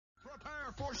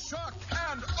for shock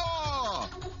and awe.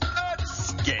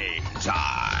 It's game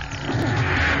time.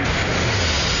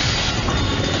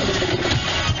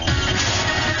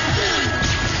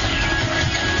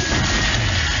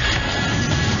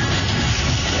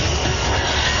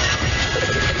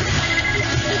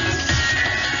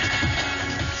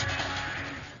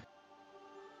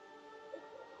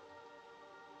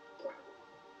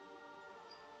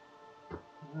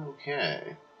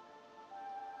 Okay.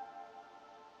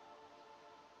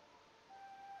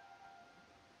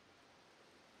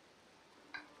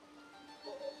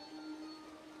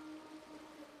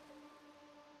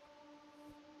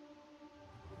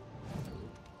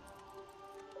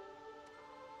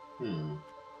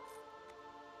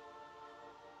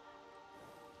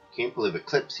 Can't believe it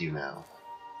clips you now.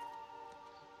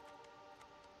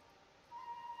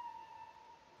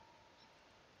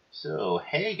 So,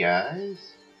 hey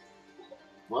guys.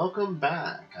 Welcome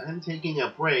back. I'm taking a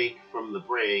break from the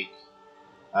break,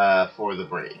 for the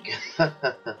break. I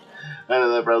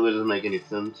know that probably doesn't make any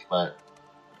sense, but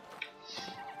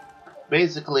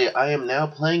basically, I am now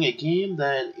playing a game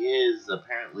that is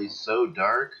apparently so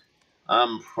dark,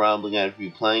 I'm probably going to be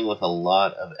playing with a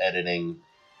lot of editing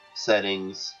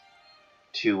settings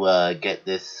to get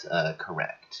this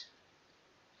correct.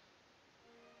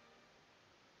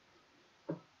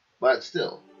 But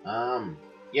still,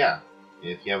 yeah,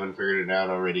 if you haven't figured it out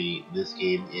already, this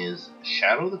game is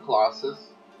Shadow the Colossus,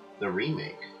 the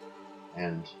remake.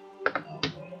 And,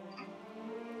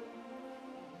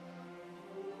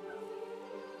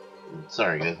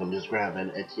 sorry guys, I'm just grabbing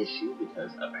a tissue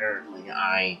because apparently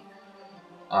I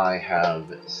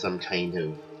have some kind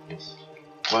of,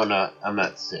 well, I'm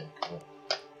not sick, but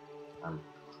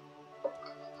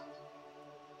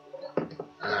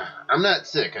I'm not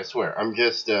sick, I swear. I'm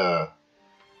just, oh,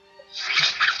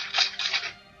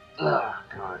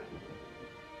 God.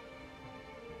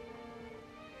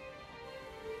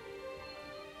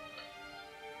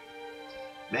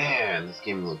 Man, this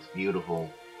game looks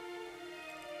beautiful.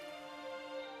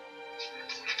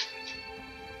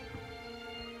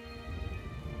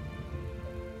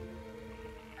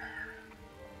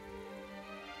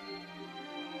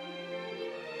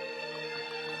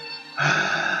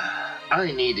 I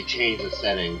need to change the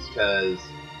settings, because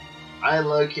I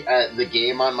look at the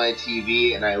game on my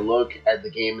TV, and I look at the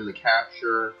game in the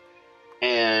capture,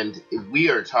 and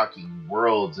we are talking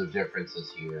worlds of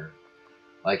differences here.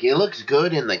 Like, it looks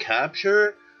good in the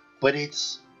capture, but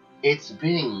it's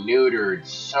being neutered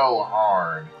so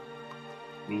hard.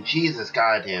 I mean, Jesus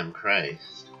goddamn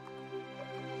Christ.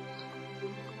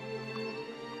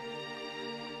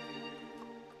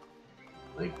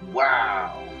 Like,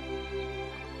 wow.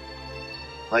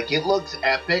 Like, it looks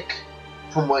epic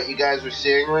from what you guys are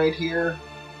seeing right here,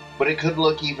 but it could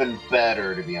look even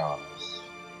better, to be honest.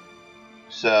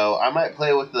 So, I might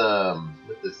play with the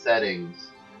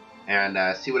settings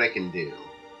and see what I can do.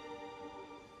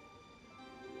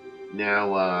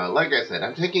 Now, like I said,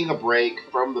 I'm taking a break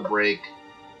from the break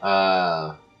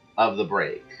of the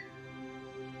break.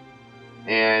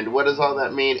 And what does all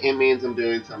that mean? It means I'm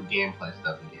doing some gameplay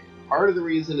stuff again. Part of the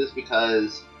reason is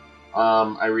because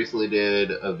I recently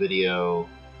did a video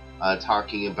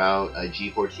talking about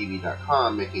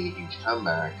G4TV.com making a huge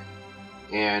comeback.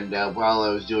 And while I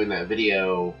was doing that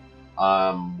video,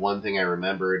 one thing I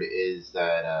remembered is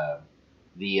that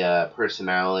the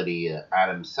personality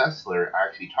Adam Sessler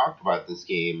actually talked about this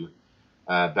game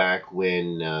back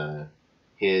when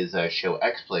his show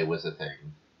X-Play was a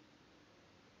thing.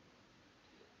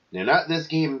 Now, not this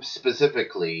game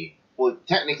specifically. Well,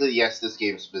 technically, yes, this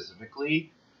game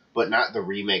specifically, but not the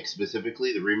remake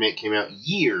specifically. The remake came out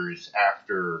years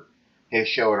after his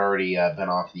show had already been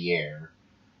off the air.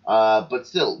 But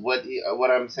still,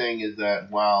 what I'm saying is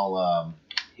that while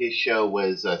his show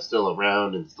was still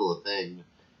around and still a thing,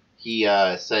 he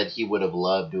said he would have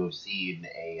loved to have seen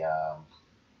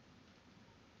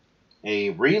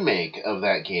a remake of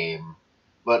that game,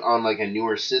 but on like a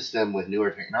newer system with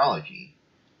newer technology.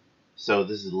 So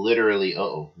this is literally...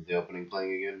 Uh-oh, is the opening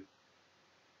playing again?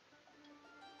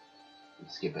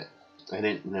 Let's skip it. I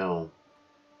didn't know.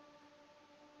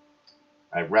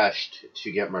 I rushed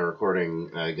to get my recording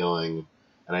going,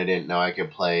 and I didn't know I could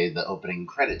play the opening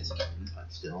credits again,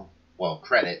 but still. Well,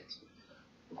 credits.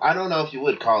 I don't know if you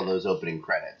would call those opening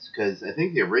credits, because I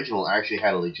think the original actually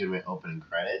had a legitimate opening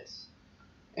credits,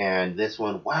 and this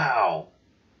one, wow.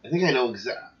 I think I know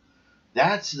exactly.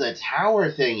 That's the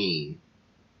tower thingy.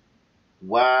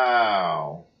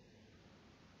 Wow.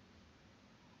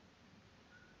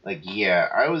 Like, yeah,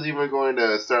 I was even going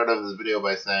to start off this video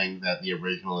by saying that the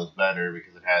original is better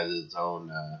because it has its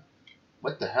own,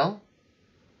 what the hell?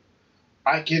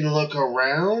 I can look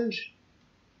around?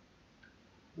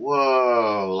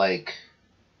 Whoa, like...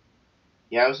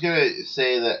 Yeah, I was gonna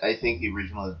say that I think the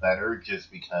original is better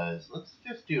just because... Let's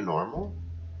just do normal.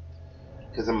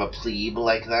 Because I'm a plebe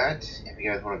like that, if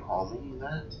you guys want to call me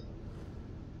that.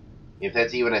 If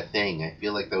that's even a thing. I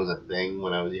feel like that was a thing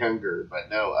when I was younger. But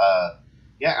no,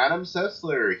 yeah, Adam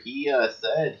Sessler, he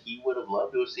said he would have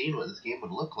loved to have seen what this game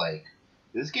would look like.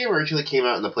 This game originally came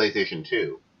out in the PlayStation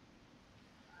 2.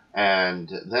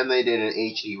 And then they did an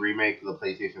HD remake for the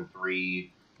PlayStation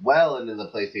 3, well into the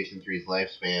PlayStation 3's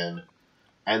lifespan.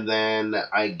 And then,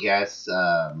 I guess,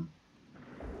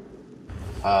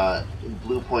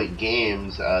 Bluepoint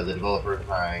Games, the developer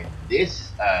behind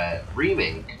this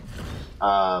remake,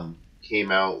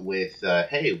 came out with,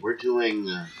 hey, we're doing...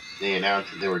 They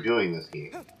announced that they were doing this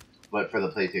game, but for the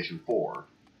PlayStation 4.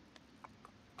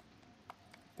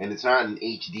 And it's not an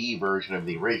HD version of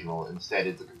the original. Instead,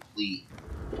 it's a complete,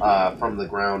 from the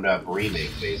ground up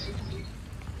remake, basically.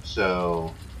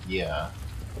 So, yeah.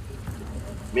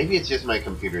 Maybe it's just my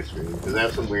computer screen, because I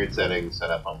have some weird settings set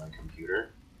up on my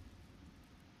computer.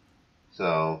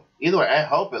 So, either way, I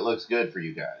hope it looks good for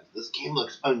you guys. This game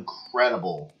looks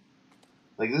incredible.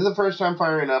 Like, this is the first time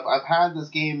firing up. I've had this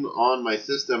game on my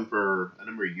system for a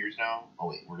number of years now. Oh,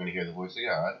 wait, we're going to hear the voice of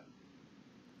God.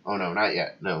 Oh, no, not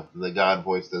yet. No, the God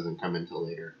voice doesn't come until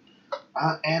later.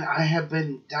 And I have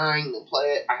been dying to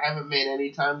play it. I haven't made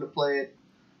any time to play it.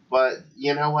 But,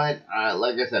 you know what?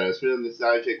 Like I said, I was feeling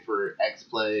nostalgic for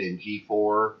X-Play and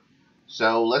G4.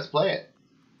 So, let's play it.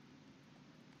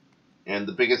 And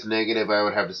the biggest negative I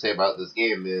would have to say about this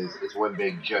game is it's one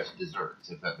big just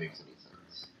desserts, if that makes any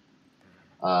sense.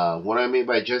 What I mean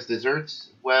by just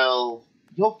desserts? Well,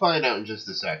 you'll find out in just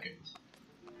a second.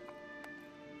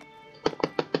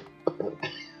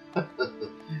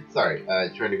 Sorry,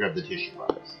 trying to grab the tissue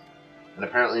box. And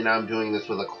apparently now I'm doing this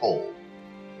with a cold.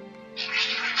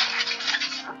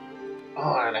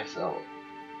 Oh, and I felt...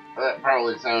 That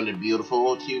probably sounded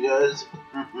beautiful to you guys.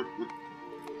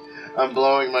 I'm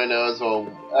blowing my nose while...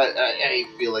 I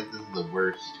feel like this is the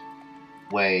worst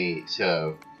way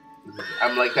to...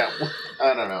 I'm like that...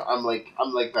 I don't know. I'm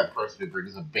like that person who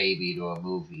brings a baby to a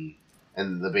movie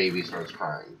and the baby starts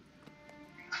crying.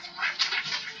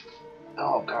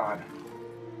 Oh, God.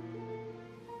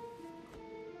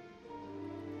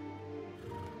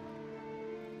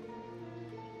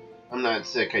 I'm not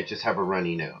sick, I just have a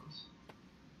runny nose.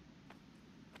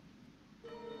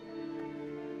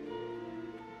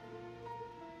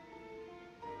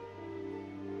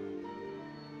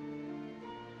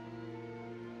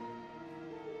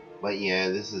 But yeah,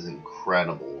 this is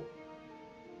incredible.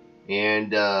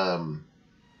 And, but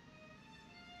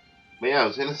yeah, I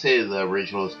was gonna say the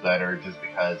original is better just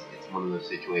because it's one of those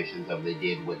situations of they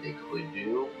did what they could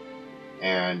do.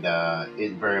 And,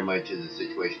 it very much is a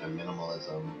situation of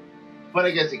minimalism. But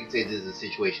I guess you could say this is a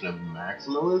situation of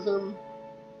maximalism,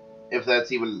 if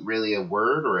that's even really a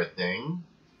word or a thing.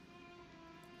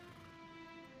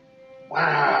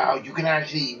 Wow, you can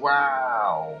actually,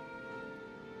 wow.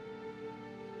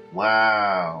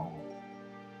 Wow.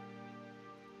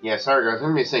 Yeah, sorry guys, I'm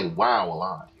gonna be saying wow a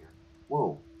lot here.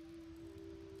 Whoa.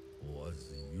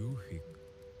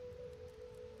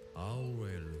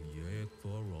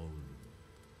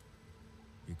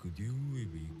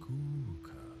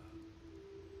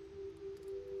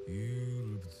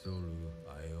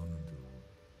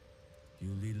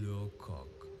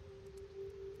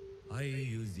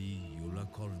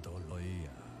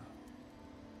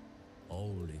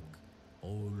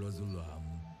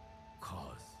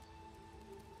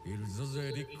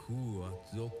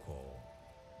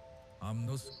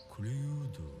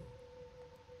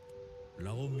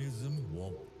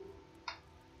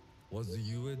 Was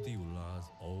you the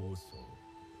last also?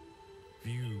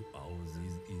 View aus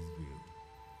is view.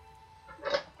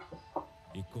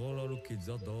 Equal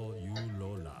kizado you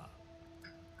lola.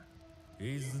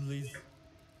 Islis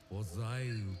was I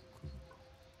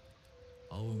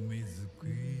au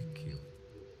mizquikil.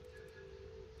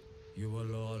 You are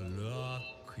la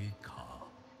quicker.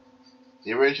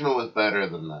 The original was better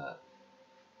than that.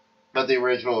 But the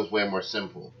original was way more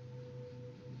simple.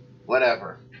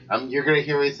 Whatever. You're gonna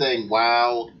hear me saying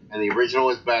wow, and the original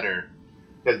was better.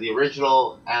 Because the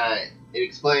original, it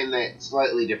explained that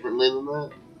slightly differently than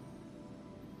that.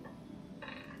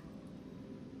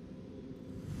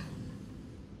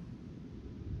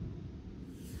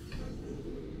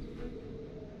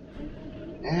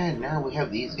 And now we have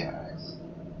these guys.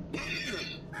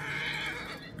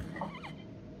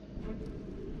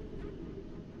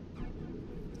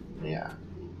 Yeah.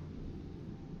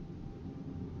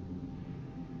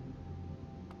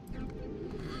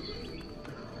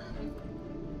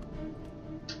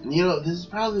 You know, this is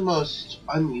probably the most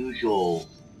unusual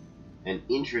and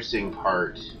interesting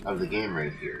part of the game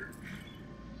right here.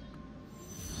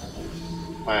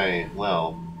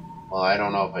 Well, I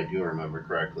don't know if I do remember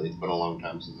correctly. It's been a long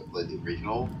time since I played the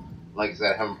original. Like I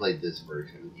said, I haven't played this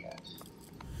version yet.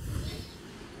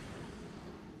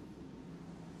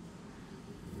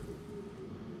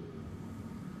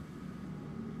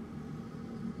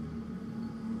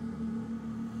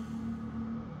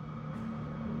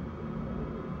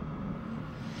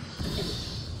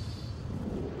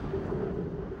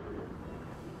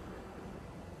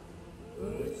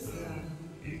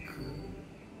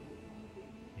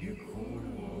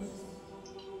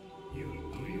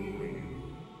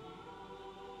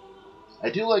 I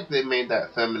do like they made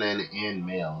that feminine and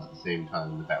male at the same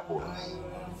time with that voice.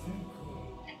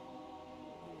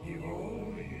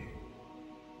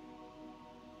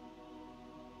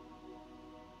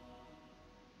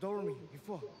 Dormi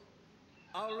before.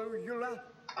 All you love.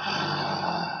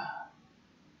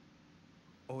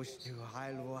 Oshtu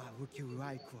Hailwa Wuki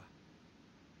Waikwa.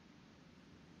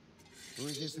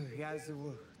 Ujis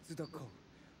Yazu Tsudoko.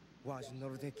 Was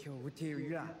Nordekyo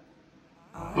Utiria.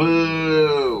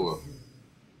 Boo!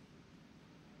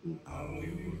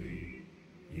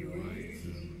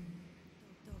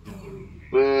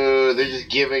 Boo! They're just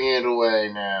giving it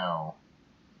away now.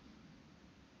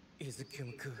 Is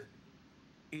Kimku.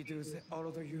 It is all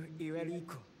of you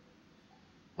Iweriko.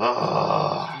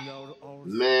 Oh,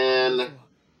 man.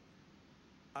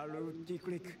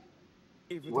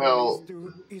 Well,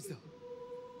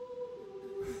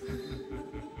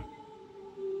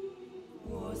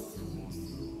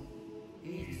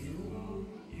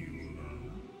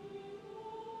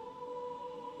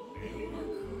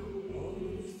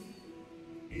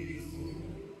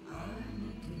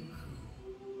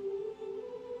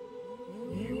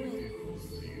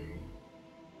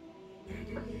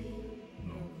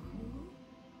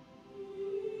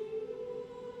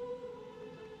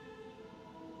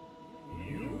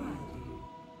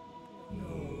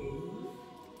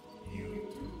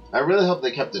 I really hope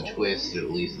they kept the twist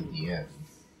at least at the end.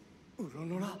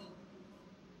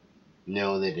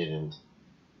 No, they didn't.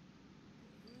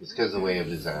 It's because of the way of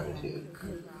his attitude.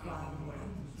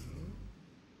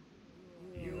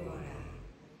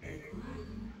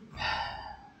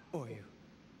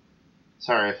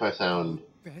 Sorry if I sound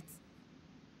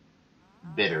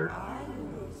bitter.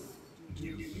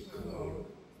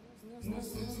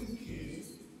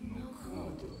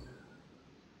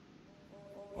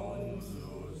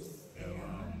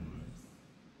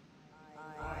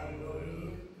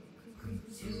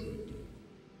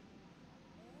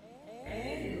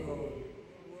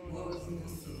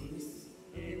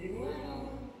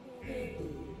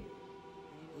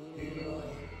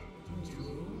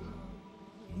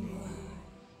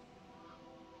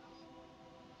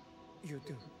 You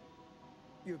do.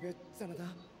 You bet Sanada.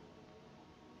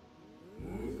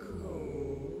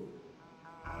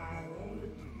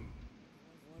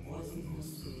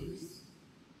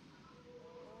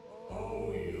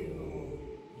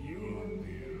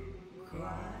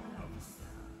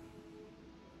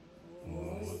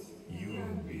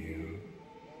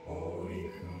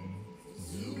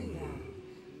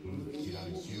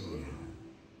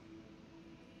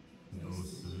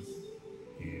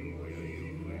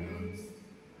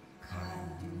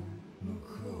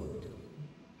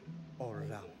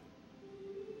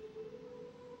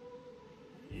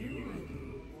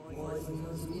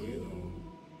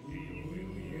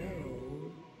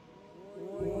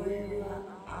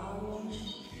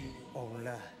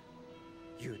 Ola,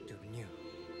 you do new.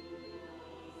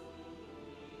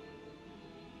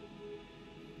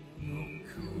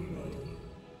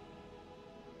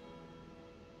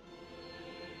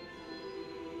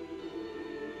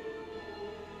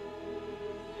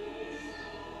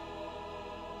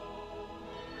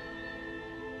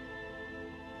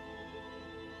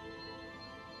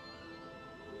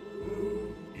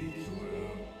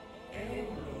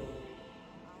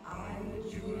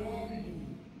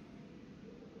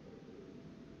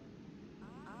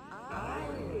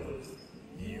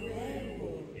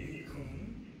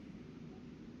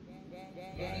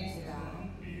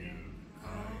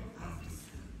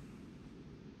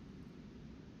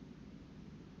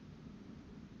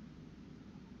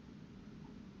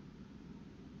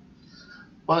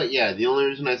 But yeah, the only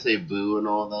reason I say boo and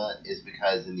all that is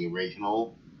because in the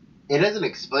original, it doesn't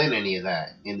explain any of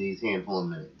that in these handful of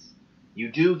minutes. You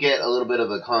do get a little bit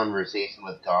of a conversation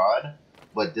with God,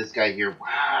 but this guy here,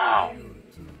 wow!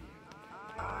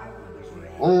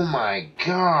 Oh my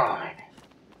god!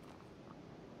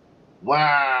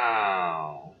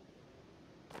 Wow!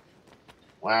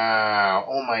 Wow.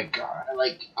 Oh my god.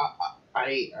 Like,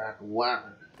 wow.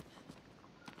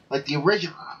 Like the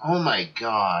original. Oh my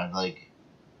god. Like,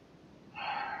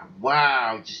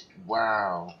 wow. Just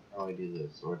wow. How do I do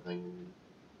this sort of thing?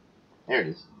 There it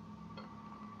is.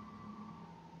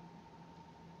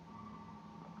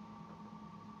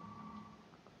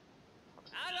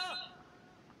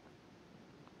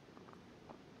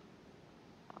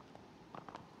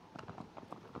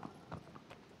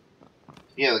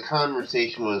 Yeah, the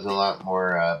conversation was a lot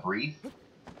more brief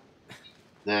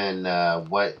than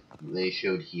what they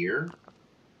showed here.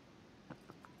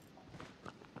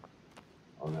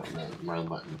 Oh no, wrong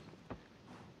button.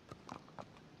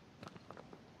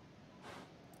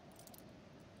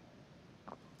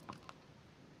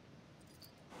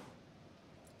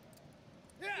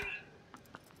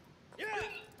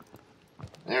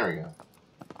 There we go.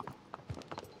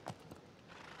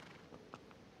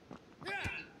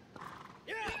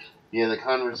 Yeah, the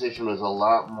conversation was a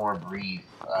lot more brief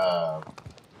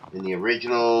in the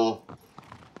original.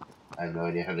 I have no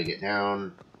idea how to get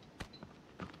down.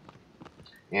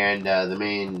 And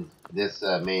this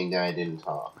main guy didn't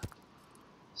talk.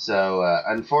 So,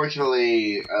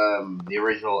 unfortunately, the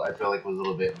original, I feel like, was a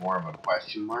little bit more of a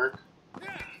question mark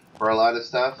for a lot of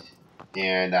stuff.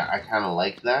 And I kind of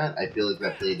liked that. I feel like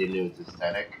that played into its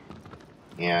aesthetic.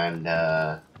 And,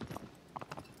 yeah,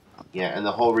 and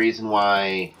the whole reason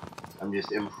why I'm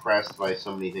just impressed by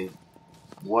so many things.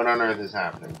 What on earth is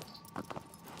happening?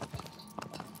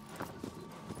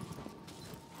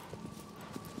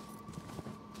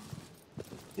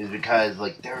 Is because,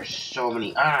 like, there are so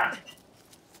many...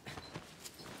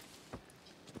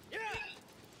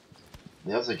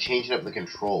 They also changed up the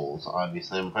controls,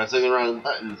 obviously. I'm pressing the wrong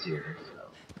buttons here, so...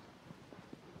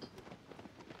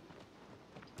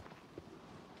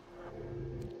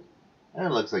 And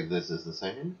it looks like this is the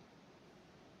same.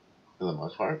 For the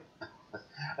most part.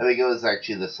 I think it was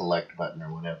actually the select button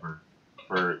or whatever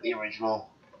for the original.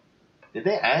 Did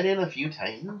they add in a few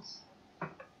Titans?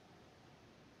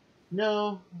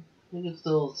 No. I think it's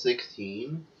still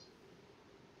 16.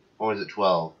 Or is it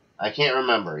 12? I can't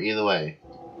remember. Either way.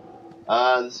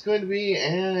 This is going to be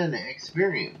an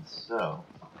experience, so...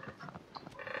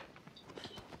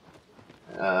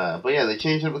 but yeah, they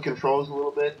changed up the controls a little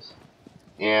bit.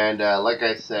 And like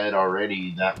I said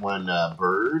already, that one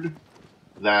bird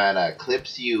that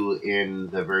clips you in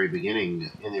the very beginning,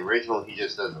 in the original he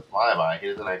just does a flyby, he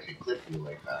doesn't actually clip you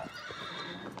like that.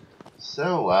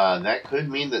 So that could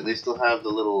mean that they still have the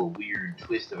little weird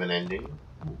twist of an ending.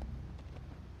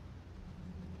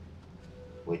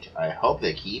 Which I hope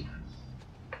they keep.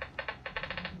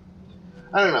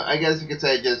 I don't know, I guess you could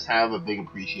say I just have a big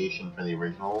appreciation for the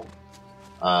original.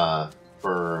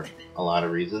 For a lot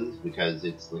of reasons, because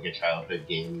it's like a childhood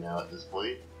game now at this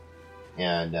point.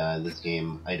 And this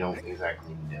game, I don't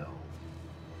exactly know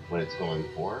what it's going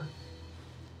for.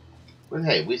 But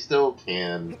hey, you still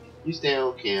can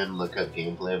look up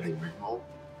gameplay of the original.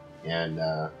 And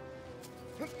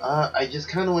I just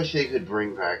kind of wish they could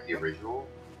bring back the original.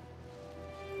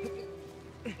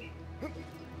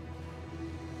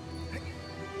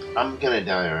 I'm gonna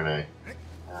die, aren't I?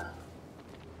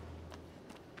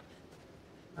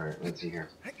 Alright, let's see here.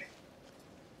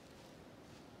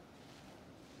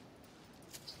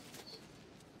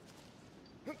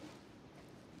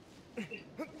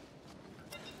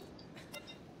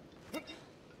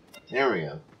 There we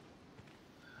go.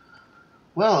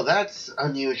 Well, that's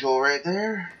unusual right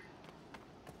there.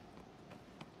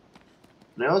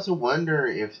 And I also wonder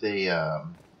if they,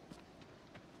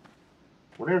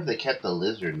 kept the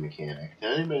lizard mechanic.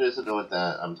 If anybody doesn't know what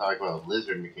that I'm talking about,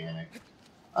 lizard mechanic.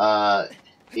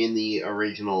 In the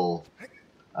original,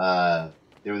 there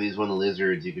were these one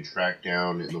lizards you could track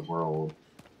down in the world.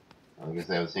 I guess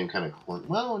they have the same kind of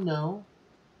well, no.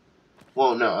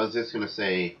 Well, no, I was just gonna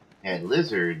say, they had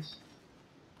lizards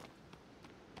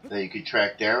that you could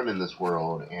track down in this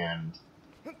world, and,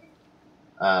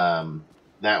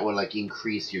 that would, like,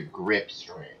 increase your grip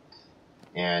strength.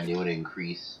 And it would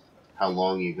increase how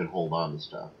long you can hold on to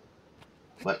stuff.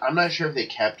 But I'm not sure if they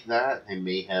kept that. They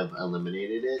may have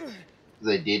eliminated it. Because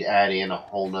they did add in a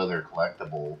whole nother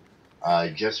collectible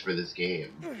just for this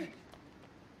game.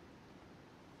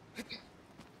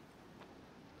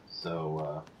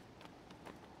 So,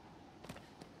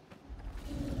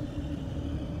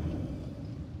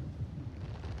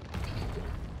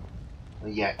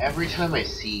 yeah, every time I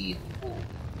see...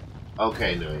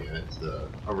 Okay, no, yeah, it's the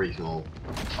original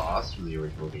boss from the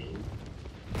original game.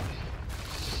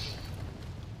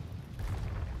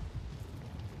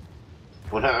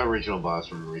 Well, not original boss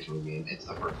from the original game, it's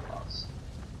the first boss.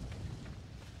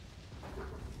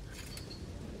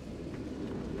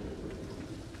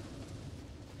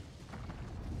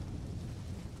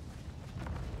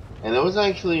 And there was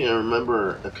actually, I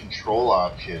remember, a control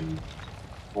option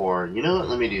for, you know what,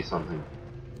 let me do something.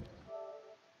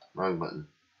 Wrong button.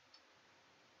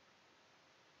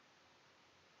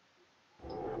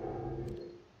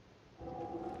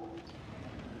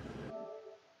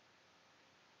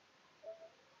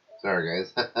 Sorry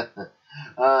guys.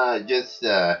 Just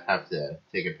have to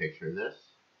take a picture of this.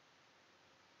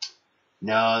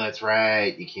 No, that's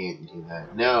right, you can't do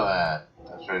that. No, I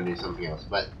was trying to do something else,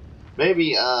 but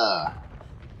maybe, no,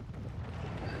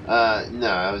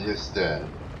 I was just,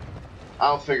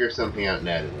 I'll figure something out in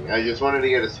editing. I just wanted to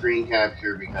get a screen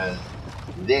capture because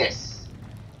this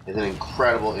is an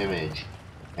incredible image,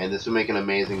 and this will make an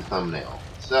amazing thumbnail.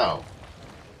 So,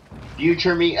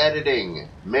 future me editing,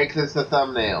 make this a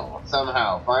thumbnail.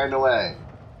 Somehow, find a way.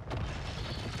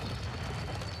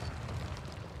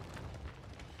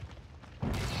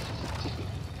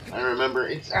 I remember,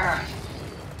 it's, ow.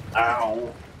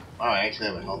 Oh, I actually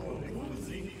have a health one.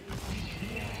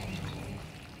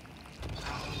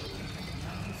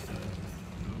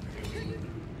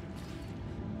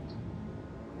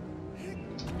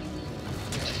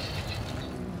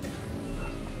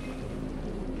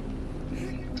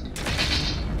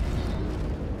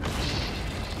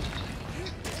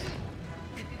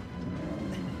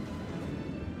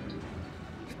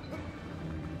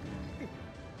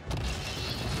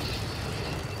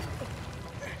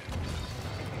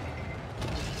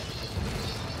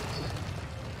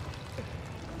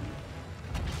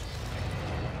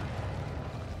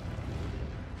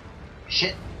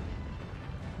 Shit.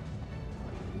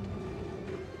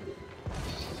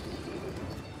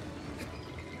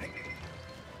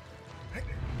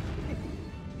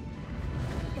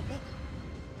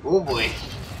 Oh boy.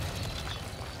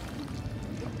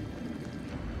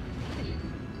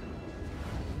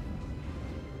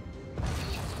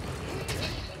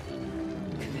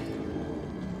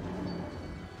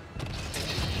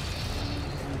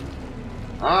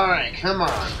 Alright, come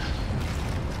on.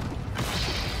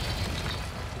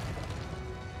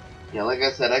 Yeah, like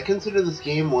I said, I consider this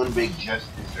game one big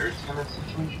just desserts kind of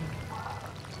situation.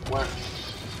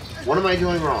 What am I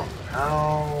doing wrong?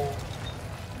 How?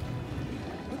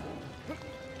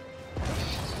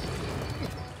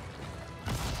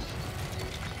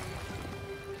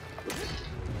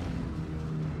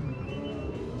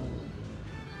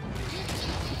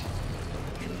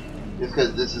 Just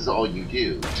because this is all you do.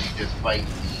 You just fight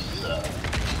these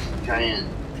giant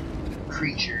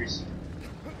creatures.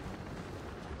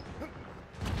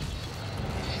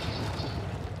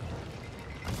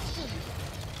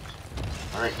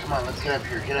 Alright, come on, let's get up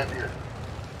here, get up here.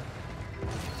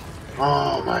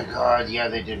 Oh my god, yeah,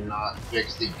 they did not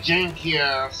fix the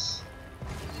janky-ass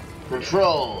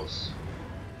controls.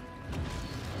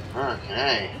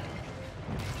 Okay.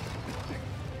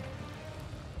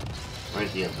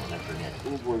 Where's the other one? I forget.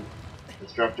 Oh boy.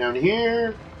 Let's drop down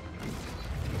here.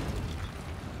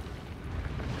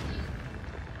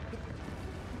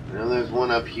 I know there's one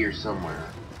up here somewhere.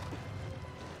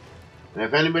 And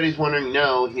if anybody's wondering,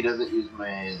 no, he doesn't use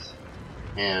his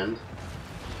hand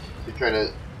to try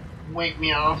to wake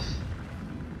me off.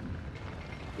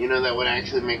 You know, that would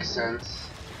actually make sense.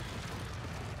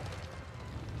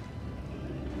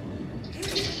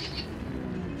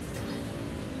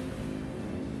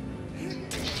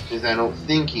 Because I don't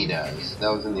think he does.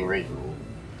 That was in the original.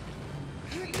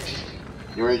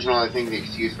 The original, I think the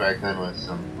excuse back then was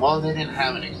some... Well, they didn't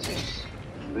have an excuse.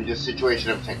 It was just a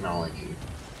situation of technology.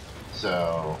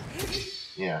 So,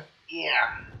 yeah.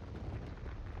 Yeah!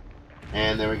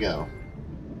 And there we go.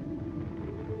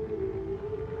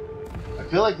 I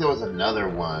feel like there was another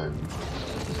one.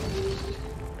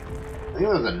 I think there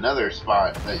was another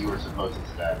spot that you were supposed to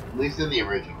stab. At least in the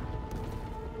original.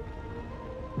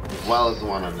 As well as the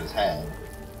one on his head.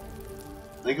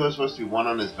 I think it was supposed to be one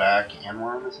on his back and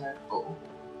one on his head. Uh-oh.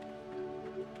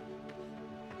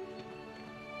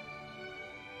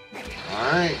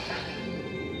 Alright.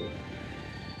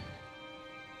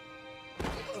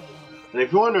 And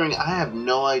if you're wondering, I have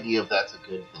no idea if that's a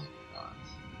good thing or not.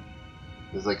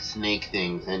 There's like snake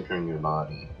things entering your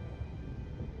body.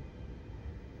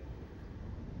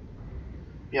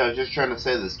 Yeah, I was just trying to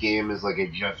say this game is like a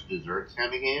just desserts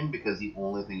kind of game because the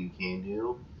only thing you can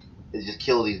do is just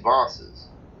kill these bosses.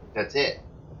 That's it.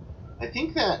 I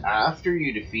think that after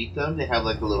you defeat them, they have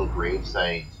like a little grave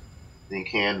site that you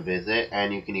can visit,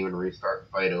 and you can even restart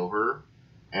the fight over,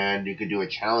 and you can do a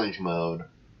challenge mode.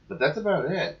 But that's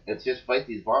about it. It's just fight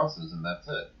these bosses, and that's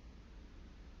it.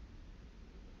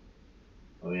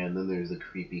 Oh yeah, and then there's the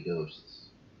creepy ghosts.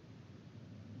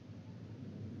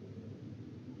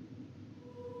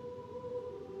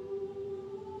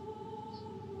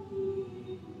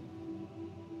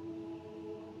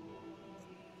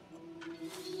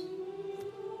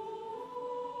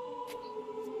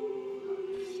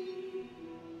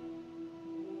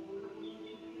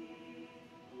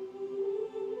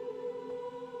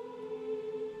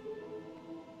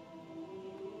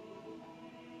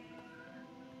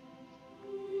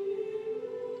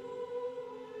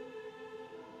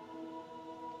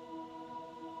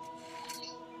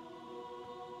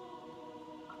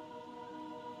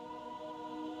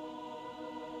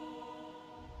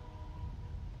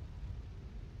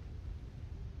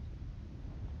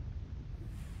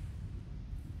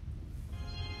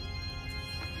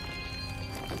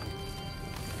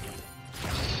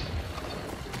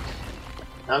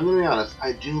 I'm gonna be honest,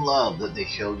 I do love that they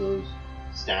show those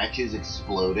statues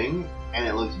exploding, and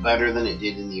it looks better than it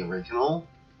did in the original.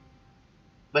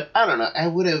 But I don't know,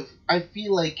 I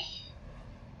feel like...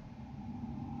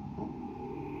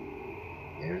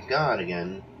 There's God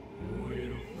again.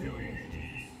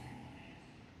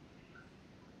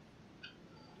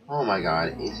 Oh my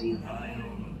god, is he?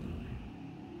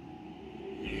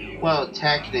 Well,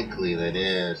 technically that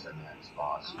is the next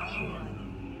boss for sure.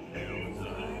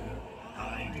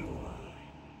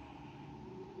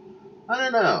 I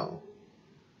don't know.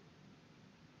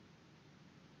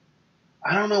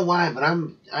 I don't know why, but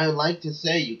I like to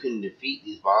say you can defeat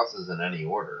these bosses in any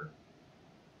order.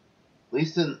 At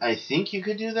least I think you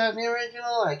could do that in the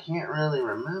original. I can't really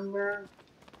remember.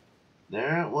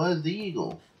 There it was, the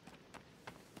eagle.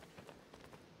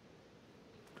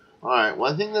 Alright,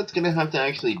 well I think that's gonna have to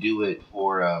actually do it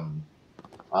for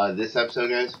this episode,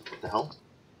 guys. What the hell?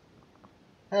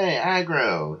 Hey,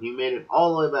 Aggro! You made it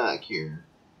all the way back here.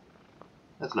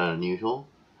 That's not unusual.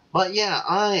 But yeah,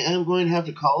 I am going to have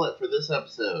to call it for this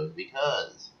episode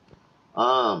because,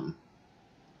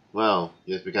 well,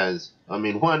 just because, I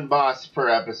mean, one boss per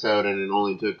episode and it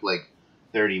only took like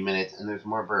 30 minutes and there's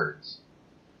more birds.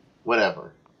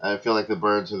 Whatever. I feel like the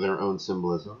birds are their own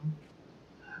symbolism.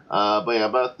 But yeah,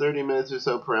 about 30 minutes or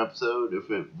so per episode if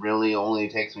it really only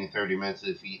takes me 30 minutes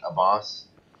to defeat a boss.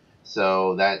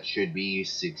 So that should be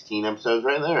 16 episodes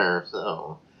right there.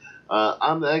 So,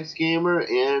 I'm the X Gamer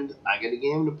and I got a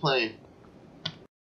game to play.